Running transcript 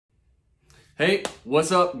Hey,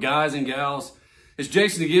 what's up, guys and gals? It's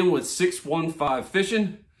Jason again with 615 Fishing,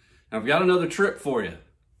 and I've got another trip for you.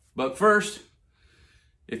 But first,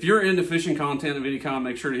 if you're into fishing content of any kind,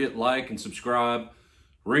 make sure to hit like and subscribe,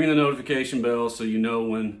 ring the notification bell so you know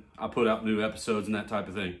when I put out new episodes and that type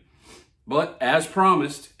of thing. But as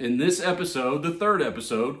promised, in this episode, the third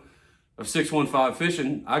episode of 615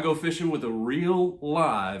 Fishing, I go fishing with a real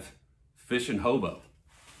live fishing hobo.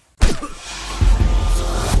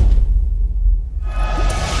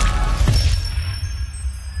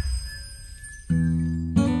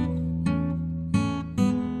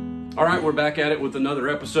 All right, we're back at it with another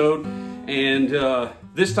episode, and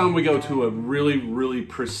this time we go to a really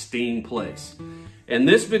pristine place. And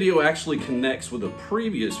this video actually connects with a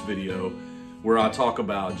previous video where I talk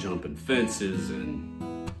about jumping fences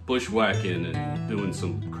and bushwhacking and doing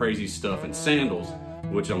some crazy stuff in sandals,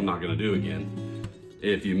 which I'm not gonna do again.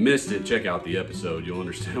 If you missed it, check out the episode, you'll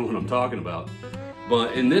understand what I'm talking about.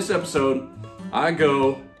 But in this episode, I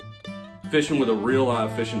go fishing with a real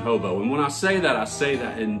live fishing hobo. And when I say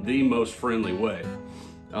that in the most friendly way.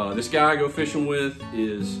 This guy I go fishing with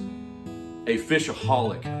is a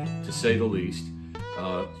fishaholic, to say the least.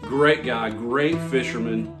 Great guy, great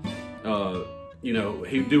fisherman. You know,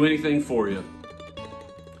 he'd do anything for you.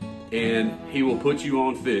 And he will put you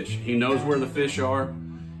on fish. He knows where the fish are.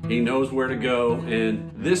 He knows where to go. And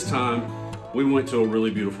this time we went to a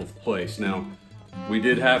really beautiful place. Now, we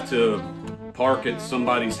did have to park at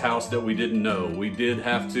somebody's house that we didn't know. We did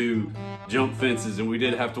have to jump fences, and we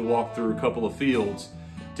did have to walk through a couple of fields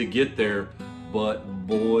to get there, but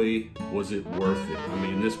boy, was it worth it. I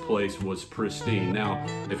mean, this place was pristine. Now,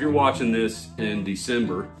 if you're watching this in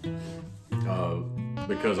December,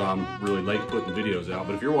 because I'm really late putting videos out,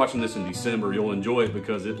 but if you're watching this in December, you'll enjoy it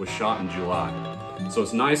because it was shot in July. So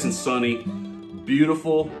it's nice and sunny,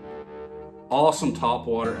 beautiful, awesome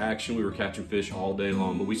topwater action. We were catching fish all day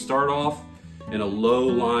long, but we start off in a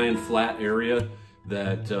low-lying flat area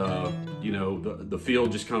that, you know, the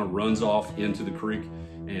field just kind of runs off into the creek,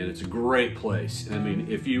 and it's a great place. I mean,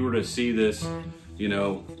 if you were to see this, you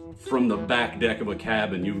know, from the back deck of a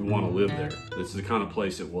cabin, you would want to live there. This is the kind of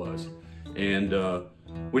place it was. And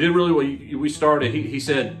we did really well. We started, he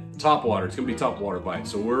said, topwater, it's going to be topwater bite.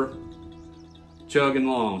 So we're chugging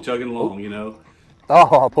along, you know.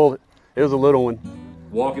 Oh, I pulled it. It was a little one.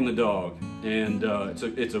 Walking the dog, and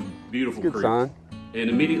it's a beautiful creek. Sign. And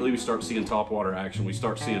immediately we start seeing topwater action. We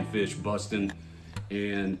start seeing fish busting,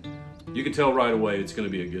 and you can tell right away it's going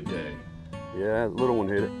to be a good day. Yeah, the little one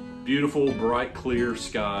hit it. Beautiful, bright, clear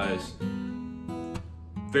skies.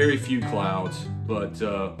 Very few clouds, but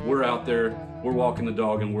we're out there. We're walking the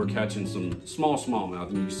dog, and we're catching some smallmouth,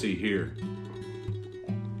 and you see here.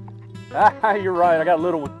 Ah, you're right. I got a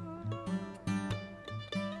little one.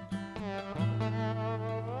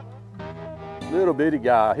 Little bitty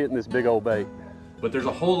guy hitting this big old bait. But there's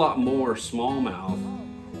a whole lot more smallmouth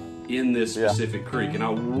in this specific creek, and I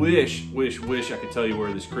wish I could tell you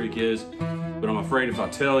where this creek is, but I'm afraid if I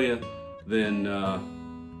tell you, then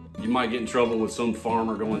you might get in trouble with some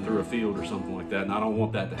farmer going through a field or something like that, and I don't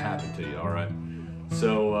want that to happen to you, all right?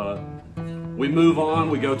 So we move on,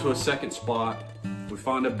 we go to a second spot, we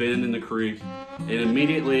find a bend in the creek, and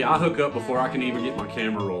immediately I hook up before I can even get my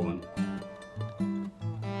camera rolling.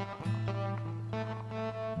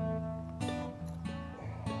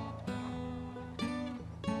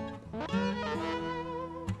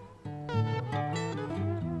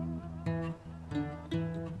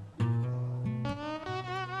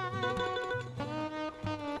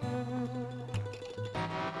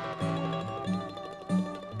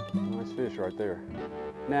 Fish right there.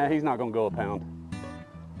 Nah, he's not gonna go a pound.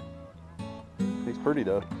 He's pretty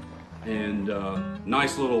though. And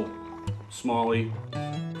nice little smallie,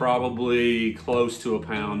 probably close to a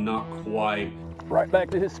pound, not quite. Right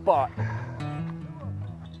back to his spot.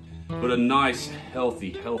 But a nice,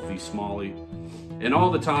 healthy smallie. And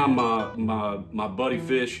all the time, my buddy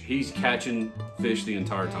Fish, he's catching fish the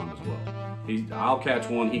entire time as well. I'll catch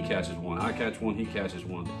one, he catches one. I catch one, he catches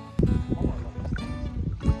one.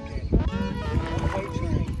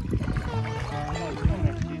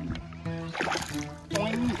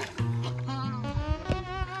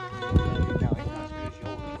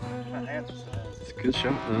 It's a good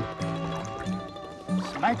shot, though.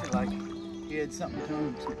 Smacked it like he had something to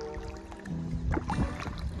him.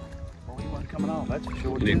 Well, he wasn't coming off, that's for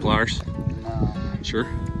sure. You need pliers? No. Sure? I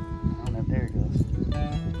don't know, there he goes.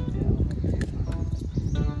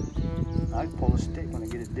 Yeah. I can pull a stick when I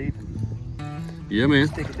get it deep. Yeah, man.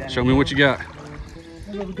 Show me what you got.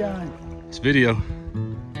 Look what we got. It's video.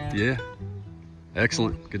 Yeah.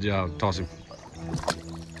 Excellent. Good job. Toss him.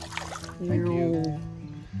 Thank you.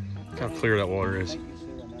 Got clear that water is.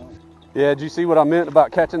 Yeah, did you see what I meant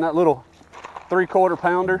about catching that little 3/4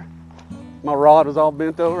 pounder? My rod was all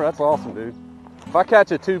bent over. That's awesome, dude. If I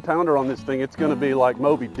catch a 2-pounder on this thing, it's gonna be like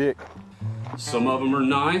Moby Dick. Some of them are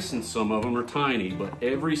nice and some of them are tiny, but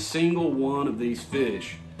every single one of these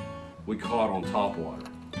fish we caught on top water.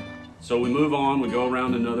 So we move on, we go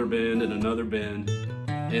around another bend and another bend,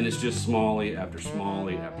 and it's just smallie after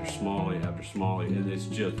smallie after smallie after smallie, and it's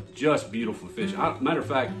just beautiful fish. Matter of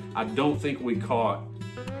fact, I don't think we caught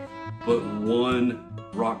but one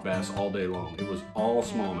rock bass all day long. It was all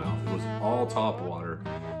smallmouth. It was all top water.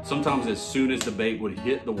 Sometimes as soon as the bait would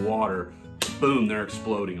hit the water, boom, they're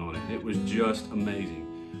exploding on it. It was just amazing.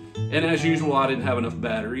 And as usual, I didn't have enough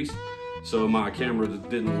batteries, so my camera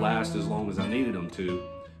didn't last as long as I needed them to.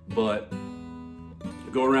 But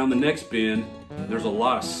go around the next bend, there's a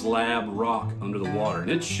lot of slab rock under the water, and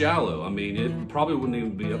it's shallow. I mean, it probably wouldn't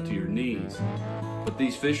even be up to your knees. But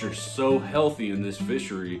these fish are so healthy in this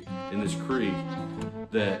fishery, in this creek,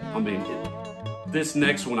 that, I mean, this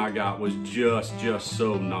next one I got was just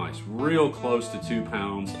so nice. Real close to 2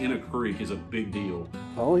 pounds in a creek is a big deal.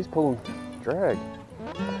 Oh, he's pulling drag.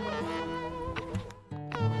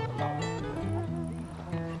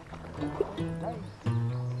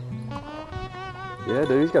 Yeah,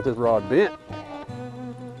 dude, he's got this rod bent.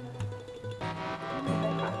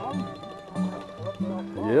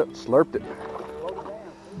 Yep, slurped it.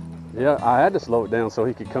 Yeah, I had to slow it down so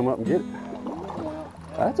he could come up and get it.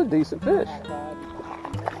 That's a decent fish.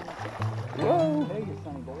 Whoa.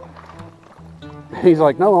 He's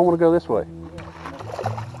like, no, I want to go this way.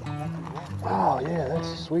 Oh, yeah, that's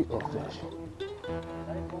a sweet little fish.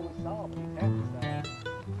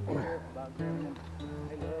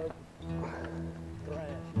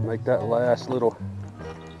 Make that last little.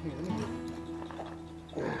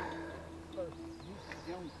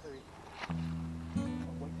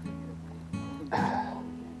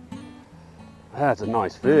 That's a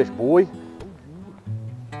nice fish, boy.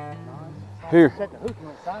 Here.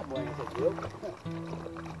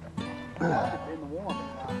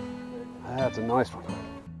 That's a nice one.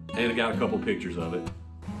 And I got a couple pictures of it.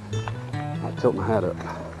 I'll tilt my hat up.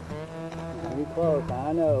 Pretty close,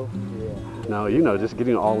 I know. Yeah. No, you know, just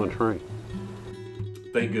getting it all in train.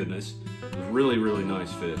 Thank goodness. It was really, really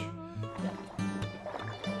nice fish.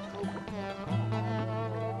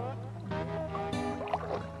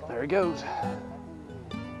 There he goes.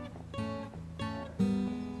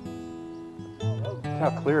 Look how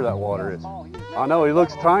clear that water is. I know, he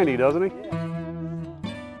looks tiny, doesn't he?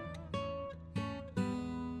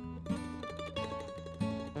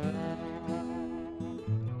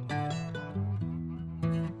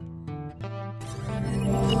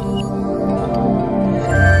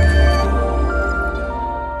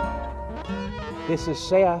 This is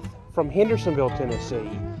Seth from Hendersonville, Tennessee,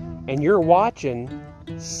 and you're watching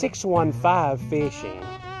 615 Fishing.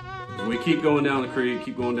 We keep going down the creek,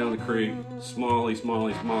 smallie,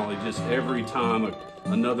 smallie, smallie. Just every time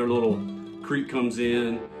another little creek comes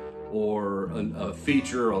in, or a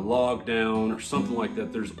feature, a log down, or something like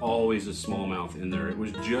that, there's always a smallmouth in there. It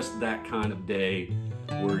was just that kind of day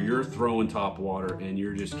where you're throwing top water and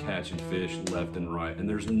you're just catching fish left and right. And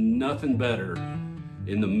there's nothing better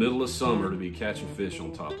in the middle of summer to be catching fish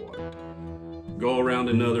on top water. Go around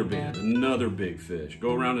another bend, another big fish.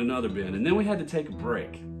 Go around another bend, and then we had to take a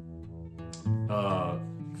break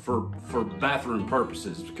for bathroom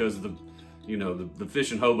purposes, because the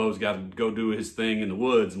fishing hobo's got to go do his thing in the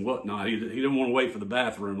woods and whatnot. He didn't want to wait for the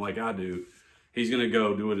bathroom like I do. He's gonna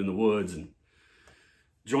go do it in the woods and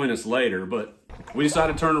join us later. But we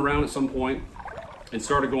decided to turn around at some point and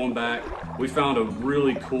started going back. We found a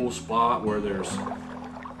really cool spot where there's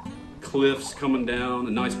cliffs coming down,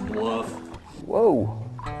 a nice bluff. Whoa.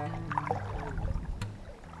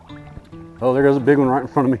 Oh, there goes a big one right in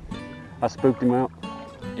front of me. I spooked him out.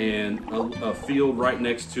 And a field right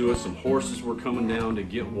next to us. Some horses were coming down to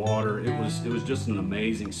get water. It was just an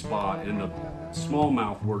amazing spot. And the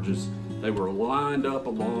smallmouth they were lined up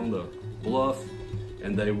along the bluff,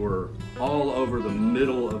 and they were all over the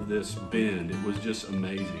middle of this bend. It was just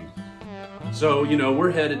amazing. So,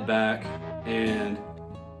 we're headed back, and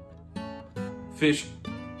fish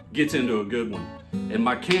gets into a good one. And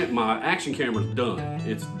my action camera's done.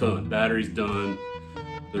 It's done. Battery's done.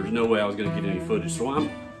 There's no way I was gonna get any footage. So I'm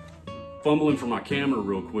fumbling for my camera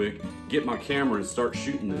real quick, get my camera and start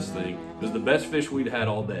shooting this thing. It was the best fish we'd had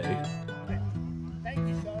all day. Thank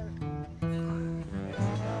you, sir.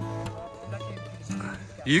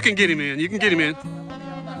 You can get him in. You can get him in.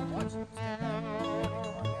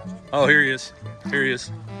 Oh, here he is. Here he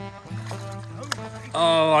is.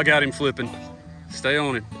 Oh, I got him flipping. Stay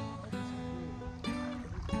on him.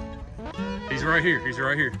 He's right here. He's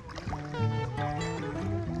right here.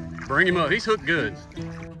 Bring him up. He's hooked good.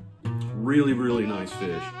 Really, really nice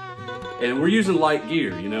fish. And we're using light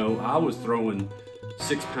gear, you know. I was throwing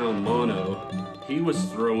 6-pound mono. He was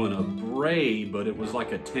throwing a braid, but it was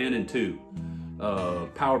like a 10 and 2.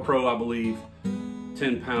 Power Pro, I believe,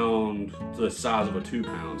 10-pound, the size of a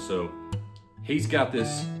 2-pound. So he's got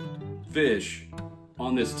this fish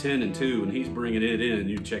on this 10 and 2, and he's bringing it in, and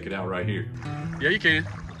you check it out right here. Yeah, you can.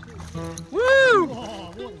 Woo!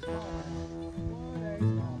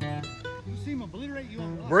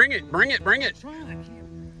 Bring it, bring it, bring it.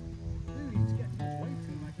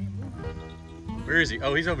 Where is he?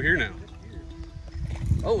 Oh, he's over here now.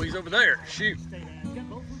 Oh, he's over there. Shoot.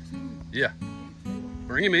 Yeah.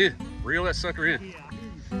 Bring him in. Reel that sucker in.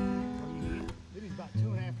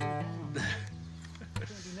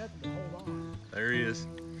 There he is.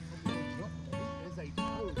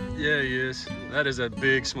 Yeah, he is. That is a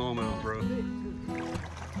big smallmouth, bro.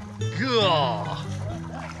 Gah!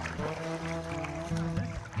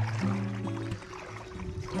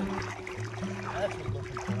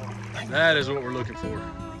 That is what we're looking for.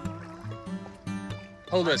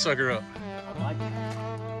 Hold that sucker up.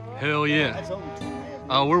 Hell yeah.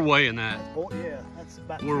 Oh, we're weighing that.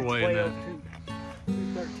 We're weighing that.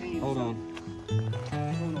 Hold on.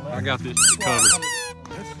 I got this covered.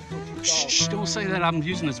 Shh, don't say that. I'm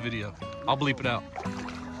using this video. I'll bleep it out.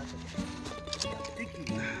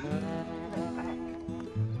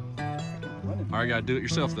 All right, gotta do it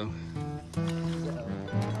yourself though.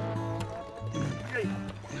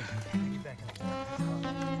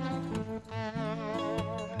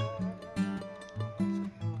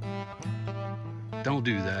 Don't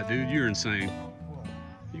do that, dude. You're insane.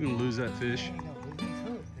 You're gonna lose that fish.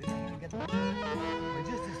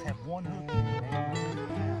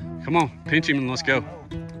 Come on, pinch him and let's go.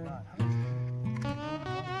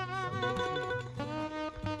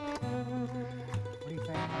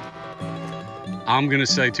 I'm gonna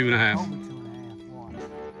say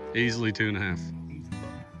 2.5. Easily 2.5.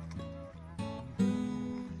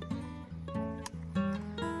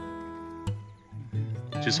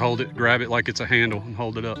 Just hold it, grab it like it's a handle and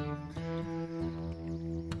hold it up.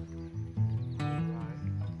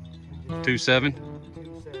 2.7.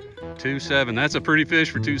 2.7. That's a pretty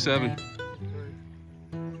fish for 2.7.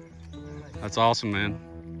 That's awesome, man.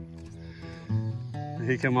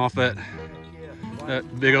 He come off that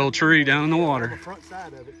big old tree down in the water. The front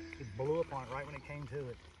side of it, it blew up on it right when it came to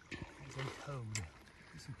it. It's a toad. Get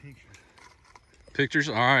some pictures. Pictures?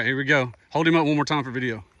 All right, here we go. Hold him up one more time for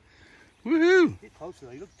video. Woohoo! Get closer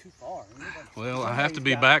though, you look too far. Well, I have to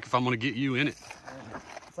be back if I'm gonna get you in it.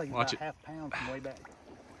 It's like Watch about half pound from way back.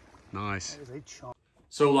 Nice. That is a chunk.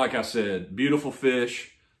 So like I said, beautiful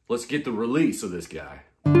fish. Let's get the release of this guy.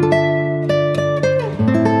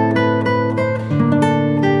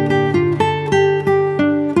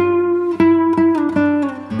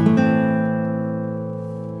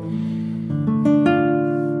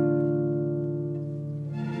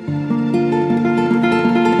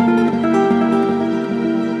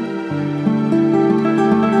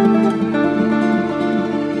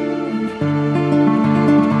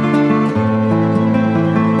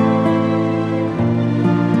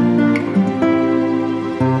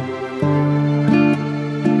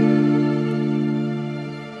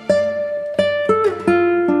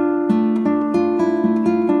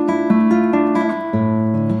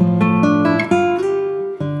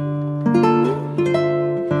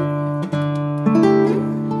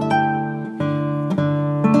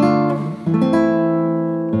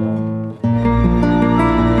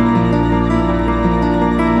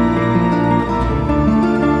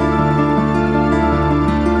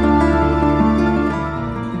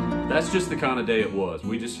 Just the kind of day it was.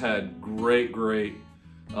 We just had great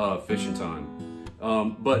fishing time.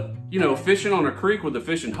 But you know, fishing on a creek with a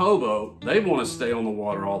fishing hobo, they want to stay on the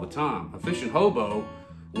water all the time. A fishing hobo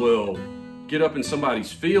will get up in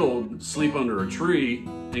somebody's field, sleep under a tree,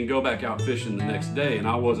 and go back out fishing the next day. And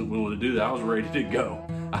I wasn't willing to do that. I was ready to go.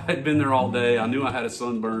 I had been there all day. I knew I had a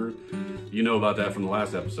sunburn. You know about that from the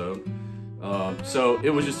last episode. So it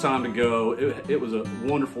was just time to go. It was a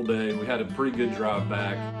wonderful day. We had a pretty good drive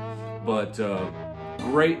back. But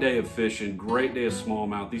great day of fishing, great day of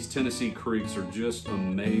smallmouth. These Tennessee creeks are just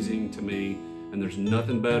amazing to me, and there's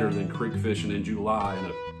nothing better than creek fishing in July in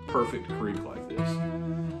a perfect creek like this.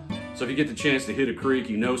 So if you get the chance to hit a creek,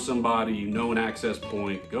 you know somebody, you know an access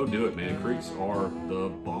point, go do it, man. Creeks are the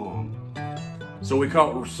bomb. So we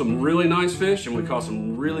caught some really nice fish, and we caught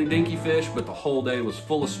some really dinky fish, but the whole day was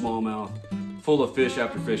full of smallmouth, full of fish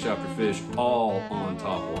after fish after fish, all on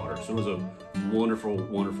top water. So it was a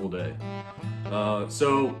wonderful day.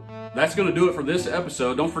 So that's going to do it for this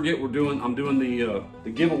episode. Don't forget I'm doing the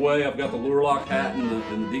giveaway. I've got the lure lock hat and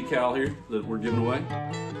the decal here that we're giving away.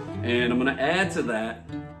 And I'm going to add to that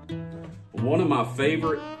one of my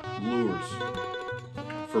favorite lures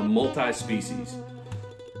for multi-species.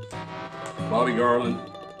 Bobby Garland.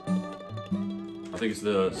 I think it's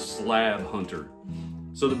the Slab Hunter.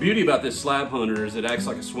 So the beauty about this Slab Hunter is it acts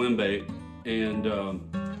like a swim bait, and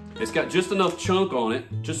it's got just enough chunk on it,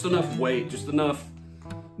 just enough weight, just enough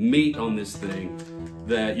meat on this thing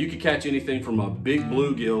that you could catch anything from a big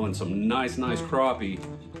bluegill and some nice crappie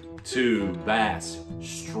to bass,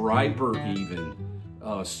 striper even.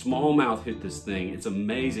 Smallmouth hit this thing. It's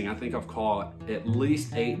amazing. I think I've caught at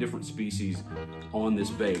least 8 different species on this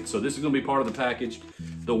bait. So this is going to be part of the package.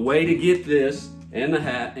 The way to get this and the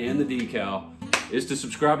hat and the decal is to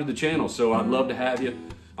subscribe to the channel. So I'd love to have you.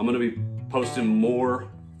 I'm going to be posting more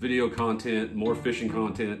video content, more fishing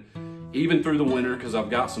content, even through the winter, because I've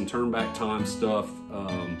got some turn back time stuff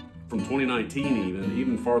from 2019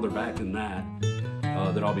 even farther back than that,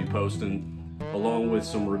 that I'll be posting, along with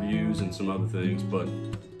some reviews and some other things. But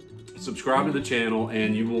subscribe to the channel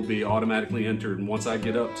and you will be automatically entered. And once I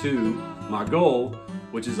get up to my goal,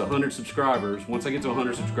 which is 100 subscribers, once I get to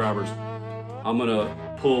 100 subscribers, I'm gonna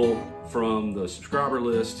pull from the subscriber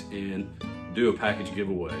list and do a package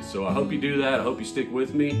giveaway. So I hope you do that. I hope you stick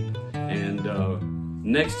with me. And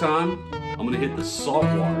next time, I'm gonna hit the salt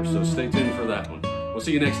water. So stay tuned for that one. We'll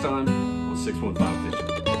see you next time on 615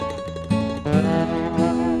 Fishing.